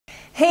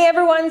Hey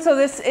everyone, so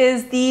this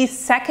is the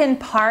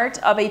second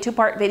part of a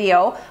two-part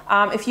video.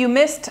 If you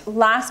missed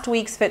last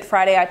week's Fit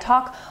Friday, I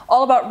talk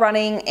all about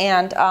running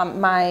and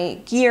my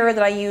gear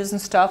that I use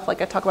and stuff.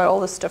 Like I talk about all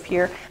this stuff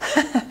here,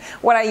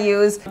 what I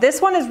use. This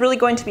one is really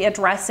going to be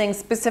addressing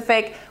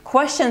specific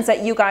questions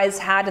that you guys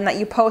had and that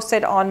you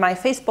posted on my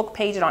Facebook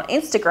page and on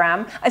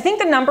Instagram. I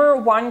think the number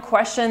one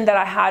question that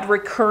I had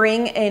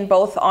recurring in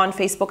both on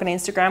Facebook and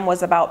Instagram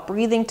was about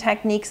breathing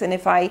techniques and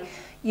if I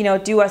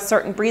do a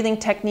certain breathing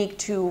technique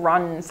to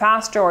run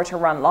faster or to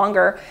run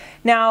longer.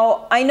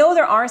 Now, I know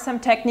there are some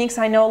techniques.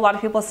 I know a lot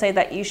of people say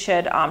that you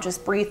should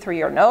just breathe through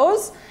your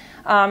nose.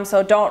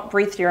 So don't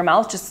breathe through your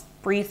mouth, just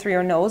breathe through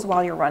your nose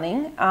while you're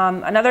running.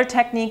 Another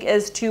technique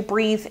is to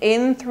breathe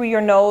in through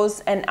your nose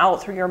and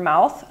out through your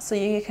mouth. So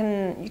you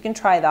can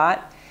try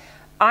that.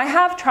 I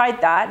have tried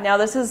that. Now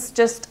this is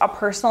just a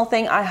personal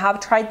thing. I have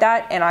tried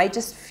that and I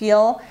just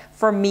feel,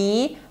 for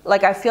me,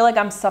 like I feel like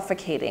I'm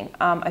suffocating.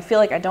 I feel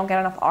like I don't get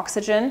enough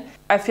oxygen.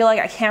 I feel like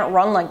I can't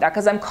run like that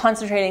because I'm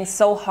concentrating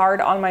so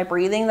hard on my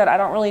breathing that I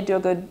don't really do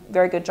a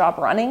very good job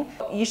running.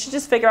 You should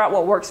just figure out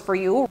what works for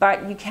you,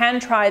 but you can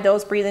try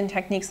those breathing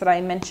techniques that I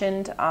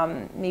mentioned.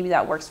 Maybe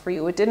that works for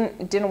you. It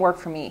didn't work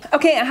for me.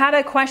 Okay, I had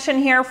a question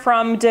here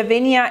from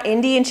Davinia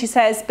Indy and she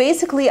says,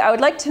 basically, I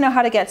would like to know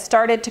how to get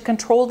started to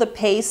control the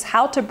pace,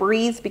 how to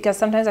breathe, because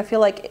sometimes I feel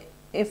like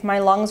if my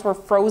lungs were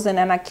frozen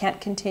and I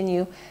can't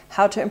continue,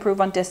 how to improve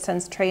on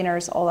distance,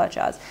 trainers, all that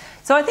jazz.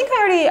 So I think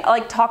I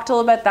already talked a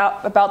little bit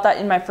about that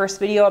in my first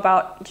video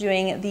about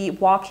doing the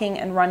walking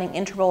and running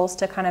intervals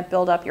to kind of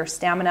build up your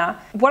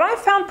stamina. What I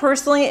found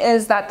personally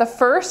is that the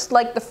first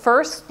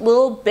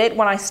little bit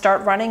when I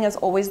start running is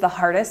always the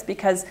hardest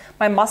because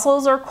my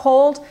muscles are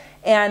cold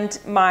and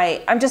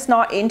I'm just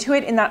not into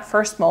it in that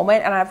first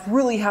moment, and I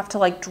really have to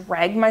like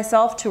drag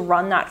myself to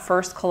run that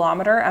first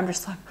kilometer. I'm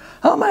just like,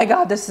 oh my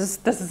god, this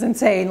is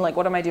insane. Like,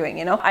 what am I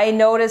doing? I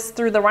noticed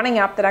through the running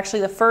app that actually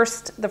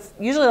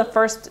usually the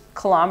first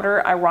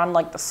kilometer I run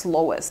like the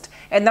slowest,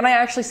 and then I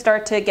actually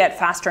start to get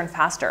faster and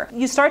faster.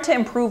 You start to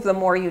improve the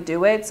more you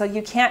do it, so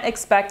you can't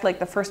expect like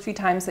the first few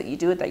times that you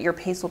do it that your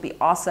pace will be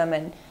awesome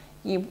and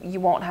you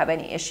won't have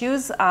any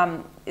issues.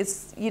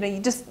 It's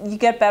you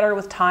get better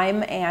with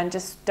time and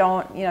just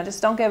don't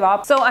give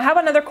up. So I have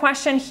another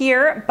question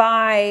here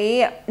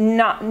by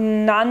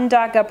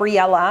Nanda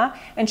Gabriella,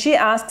 and she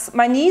asks,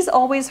 my knees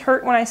always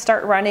hurt when I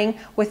start running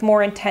with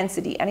more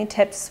intensity. Any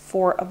tips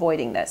for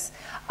avoiding this?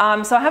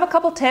 So I have a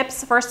couple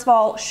tips. First of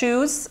all,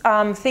 shoes.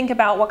 Think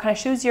about what kind of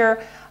shoes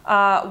you're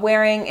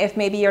wearing. If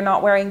maybe you're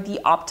not wearing the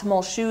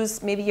optimal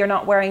shoes, maybe you're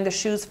not wearing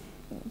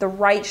the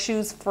right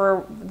shoes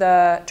for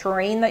the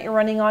terrain that you're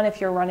running on. If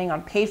you're running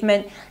on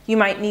pavement, you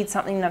might need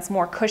something that's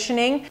more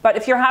cushioning. But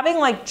if you're having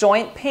like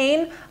joint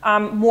pain,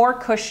 more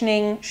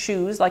cushioning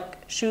shoes, like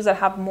shoes that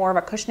have more of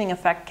a cushioning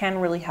effect, can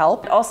really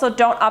help. Also,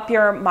 don't up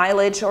your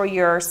mileage or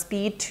your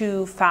speed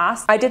too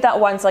fast. I did that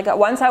once. Like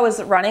once I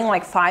was running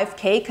like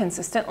 5K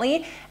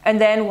consistently, and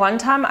then one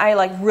time I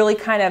like really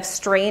kind of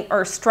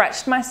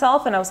stretched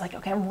myself, and I was like,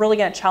 okay, I'm really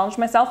gonna challenge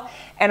myself,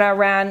 and I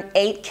ran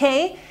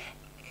 8K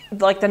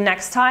like the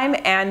next time,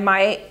 and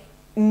my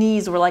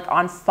knees were like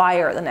on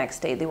fire the next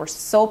day. They were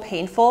so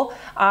painful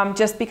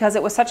just because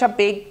it was such a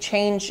big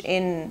change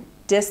in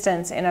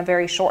distance in a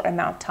very short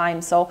amount of time.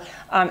 So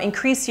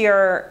increase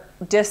your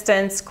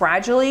distance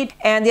gradually.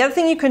 And the other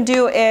thing you can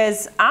do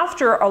is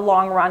after a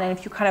long run, and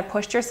if you kind of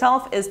pushed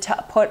yourself, is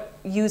to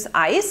use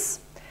ice.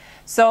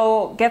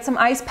 So get some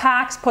ice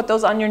packs, put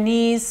those on your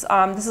knees.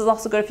 This is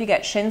also good if you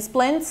get shin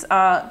splints.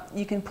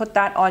 You can put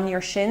that on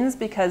your shins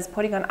because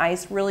putting on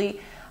ice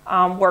really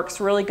works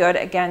really good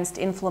against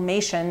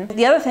inflammation.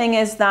 The other thing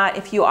is that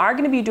if you are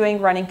going to be doing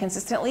running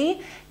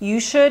consistently, you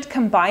should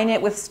combine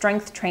it with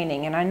strength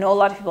training. And I know a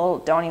lot of people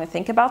don't even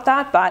think about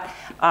that, but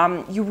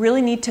you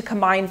really need to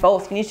combine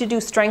both. You need to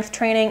do strength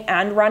training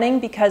and running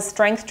because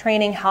strength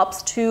training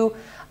helps to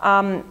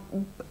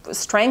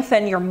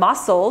strengthen your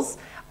muscles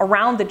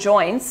around the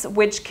joints,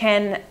 which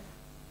can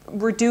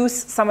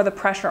reduce some of the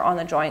pressure on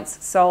the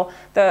joints. So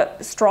the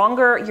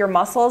stronger your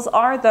muscles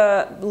are,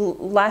 the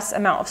less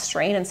amount of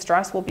strain and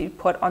stress will be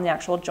put on the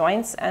actual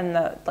joints and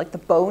the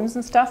bones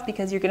and stuff,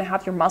 because you're going to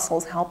have your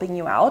muscles helping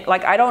you out.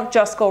 Like I don't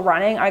just go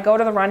running, I go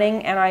to the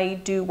running and I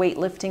do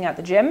weightlifting at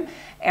the gym,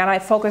 and I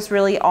focus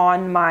really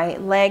on my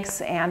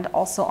legs and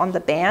also on the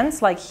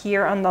bands, like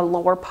here on the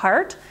lower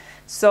part.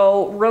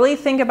 So really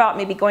think about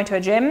maybe going to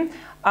a gym,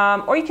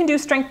 or you can do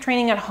strength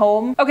training at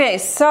home. Okay,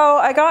 so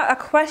I got a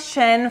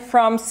question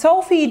from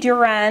Sophie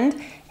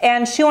Durand,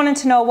 and she wanted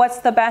to know what's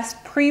the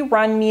best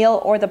pre-run meal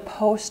or the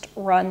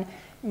post-run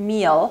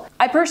meal.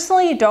 I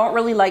personally don't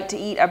really like to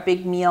eat a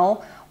big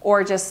meal,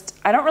 or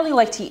I don't really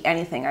like to eat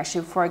anything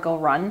actually before I go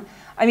run.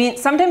 I mean,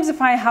 sometimes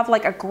if I have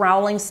like a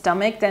growling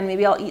stomach, then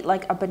maybe I'll eat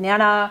like a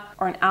banana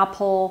or an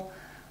apple,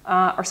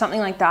 or something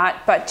like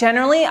that. But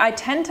generally, I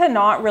tend to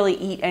not really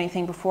eat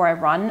anything before I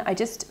run. I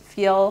just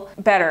feel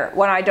better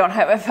when I don't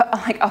have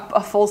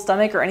a full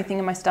stomach or anything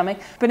in my stomach.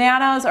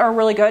 Bananas are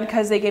really good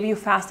because they give you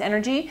fast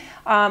energy.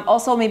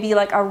 Also maybe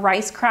like a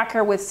rice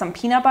cracker with some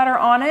peanut butter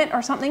on it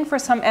or something for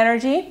some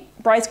energy.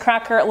 Rice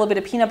cracker, a little bit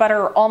of peanut butter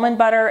or almond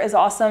butter is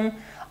awesome.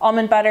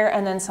 Almond butter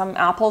and then some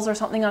apples or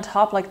something on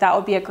top, like that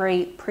would be a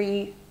great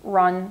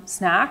pre-run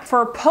snack.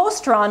 For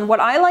post-run, what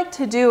I like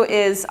to do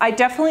is I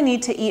definitely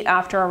need to eat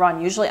after a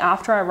run. Usually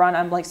after I run,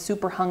 I'm like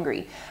super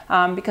hungry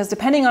because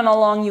depending on how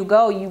long you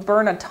go, you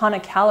burn a ton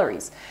of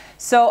calories.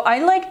 So I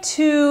like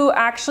to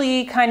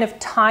actually kind of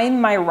time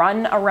my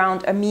run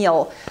around a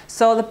meal.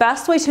 So the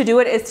best way to do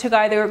it is to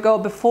either go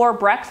before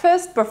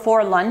breakfast,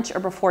 before lunch, or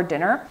before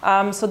dinner.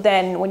 So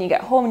then when you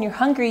get home and you're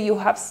hungry, you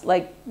have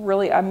like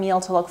really a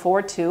meal to look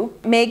forward to.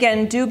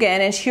 Megan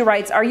Dugan, and she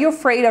writes, are you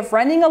afraid of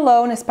running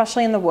alone,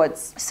 especially in the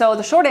woods? So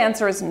the short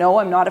answer is no,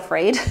 I'm not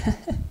afraid.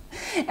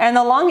 And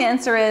the long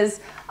answer is,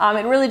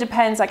 it really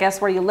depends, I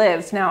guess, where you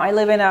live. Now, I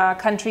live in a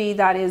country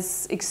that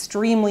is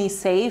extremely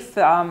safe.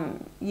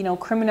 You know,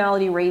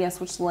 criminality rate in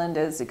Switzerland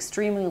is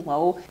extremely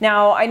low.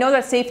 Now, I know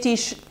that safety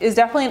is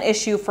definitely an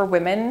issue for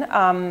women,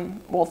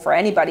 well, for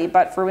anybody,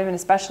 but for women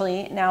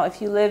especially. Now,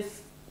 if you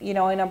live, you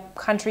know, in a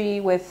country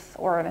with,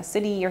 or in a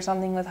city or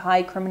something with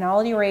high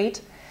criminality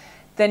rate,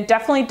 then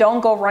definitely don't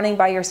go running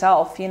by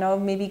yourself. You know,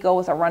 maybe go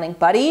with a running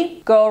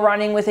buddy, go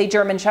running with a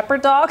German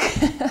Shepherd dog.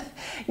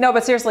 No,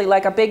 but seriously,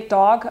 like a big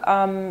dog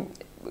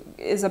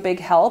is a big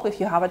help if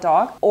you have a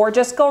dog, or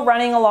just go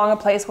running along a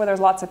place where there's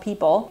lots of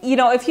people. You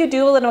know, if you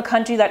do live in a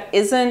country that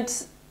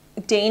isn't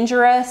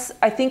dangerous,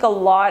 I think a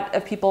lot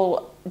of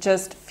people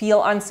just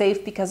feel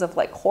unsafe because of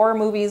like horror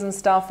movies and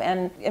stuff.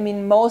 And I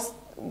mean, most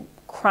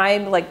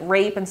crime, like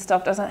rape and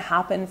stuff, doesn't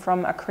happen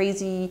from a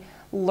crazy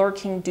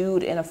lurking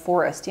dude in a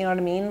forest. You know what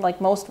I mean?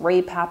 Like most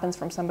rape happens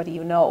from somebody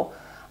you know.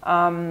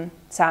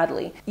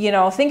 Sadly, you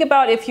know, think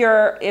about if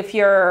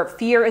your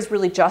fear is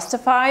really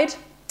justified.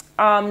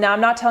 Now, I'm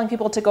not telling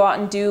people to go out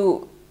and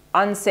do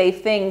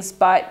unsafe things,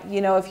 but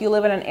you know, if you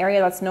live in an area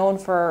that's known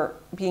for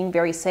being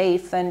very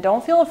safe, then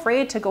don't feel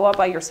afraid to go out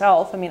by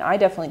yourself. I mean, I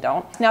definitely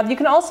don't. Now, you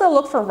can also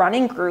look for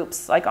running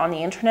groups, like on the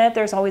internet.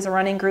 There's always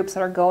running groups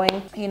that are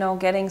going, you know,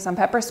 getting some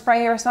pepper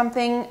spray or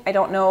something. I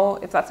don't know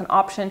if that's an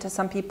option to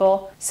some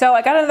people. So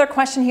I got another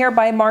question here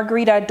by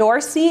Margarita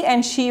Dorsey,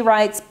 and she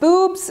writes,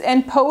 boobs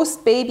and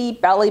post-baby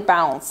belly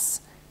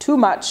bounce, too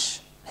much.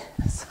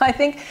 So I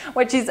think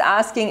what she's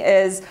asking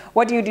is,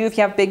 what do you do if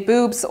you have big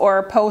boobs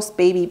or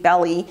post-baby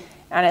belly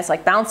and it's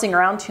like bouncing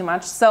around too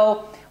much?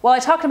 So, well, I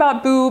talked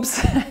about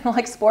boobs,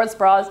 like sports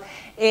bras,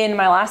 in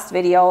my last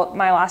video,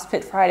 my last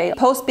Fit Friday.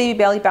 Post-baby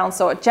belly bounce,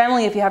 so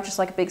generally if you have just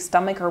like a big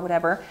stomach or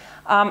whatever,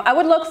 I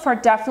would look for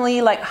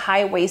definitely like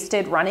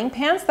high-waisted running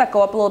pants that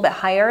go up a little bit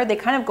higher. They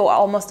kind of go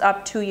almost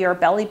up to your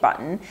belly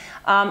button.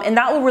 And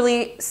that will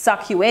really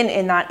suck you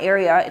in that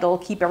area. It'll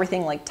keep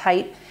everything like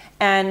tight.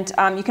 And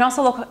you can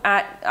also look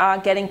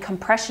at getting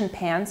compression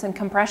pants, and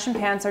compression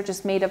pants are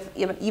just made of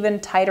even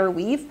tighter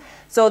weave,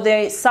 so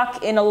they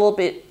suck in a little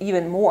bit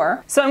even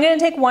more. So I'm going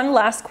to take one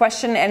last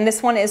question, and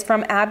this one is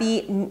from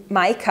Abby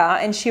Micah,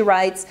 and she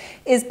writes,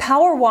 is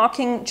power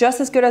walking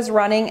just as good as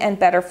running and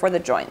better for the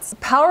joints?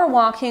 Power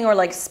walking, or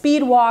like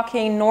speed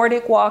walking,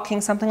 Nordic walking,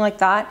 something like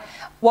that,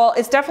 well,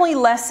 it's definitely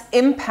less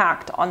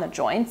impact on the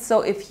joints.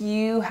 So if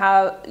you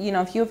have, you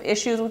know, if you have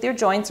issues with your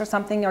joints or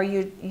something, or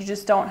you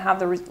just don't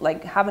have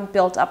haven't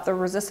built up the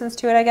resistance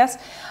to it, I guess,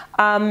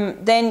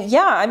 then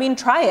yeah, I mean,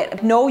 try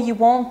it. No, you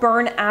won't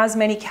burn as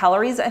many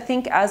calories, I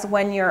think, as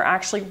when you're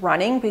actually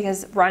running,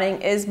 because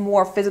running is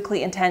more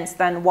physically intense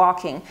than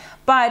walking.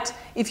 But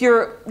if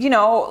you're, you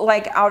know,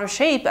 like out of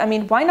shape, I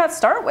mean, why not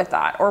start with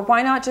that? Or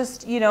why not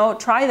just, you know,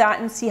 try that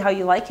and see how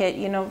you like it?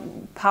 You know,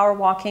 power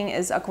walking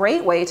is a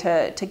great way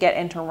to get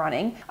into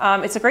running.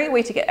 It's a great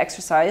way to get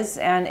exercise,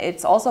 and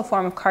it's also a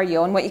form of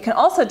cardio. And what you can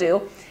also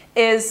do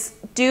is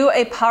do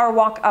a power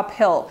walk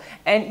uphill,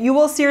 and you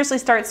will seriously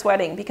start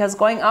sweating, because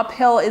going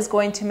uphill is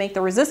going to make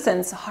the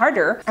resistance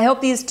harder. I hope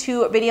these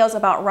two videos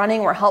about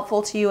running were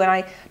helpful to you, and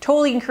I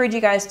totally encourage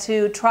you guys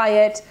to try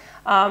it.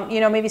 You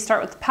know, maybe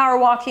start with power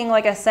walking,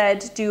 like I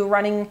said, do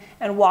running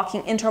and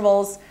walking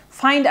intervals.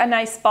 Find a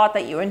nice spot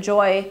that you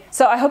enjoy.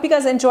 So I hope you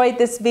guys enjoyed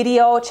this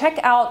video. Check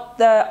out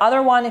the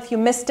other one if you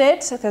missed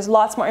it. There's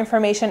lots more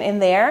information in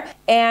there.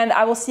 And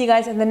I will see you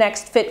guys in the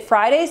next Fit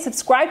Friday.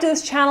 Subscribe to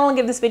this channel and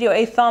give this video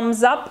a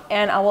thumbs up,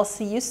 and I will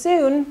see you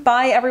soon.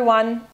 Bye, everyone.